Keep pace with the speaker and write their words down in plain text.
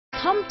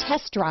Come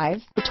test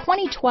drive the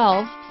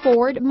 2012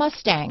 Ford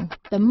Mustang.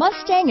 The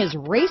Mustang is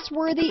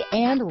race-worthy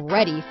and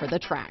ready for the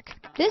track.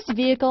 This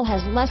vehicle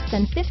has less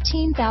than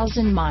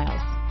 15,000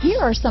 miles. Here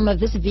are some of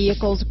this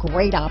vehicle's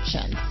great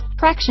options: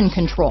 traction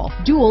control,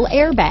 dual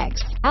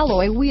airbags,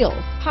 alloy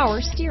wheels, power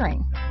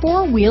steering,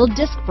 four-wheel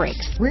disc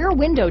brakes, rear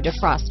window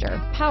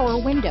defroster,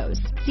 power windows,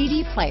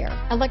 CD player,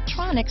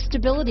 electronic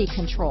stability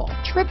control,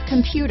 trip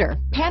computer,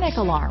 panic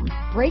alarm,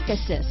 brake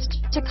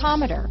assist,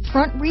 tachometer,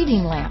 front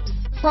reading lamps,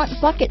 front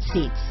bucket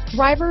seats,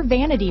 driver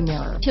vanity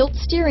mirror, tilt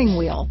steering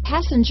wheel,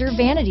 passenger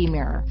vanity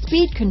mirror,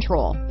 speed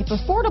control. If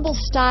affordable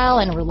style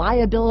and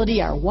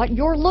reliability are what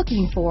you're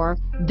looking for,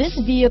 this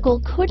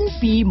vehicle couldn't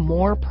be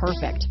more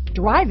perfect.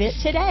 Drive it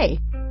today.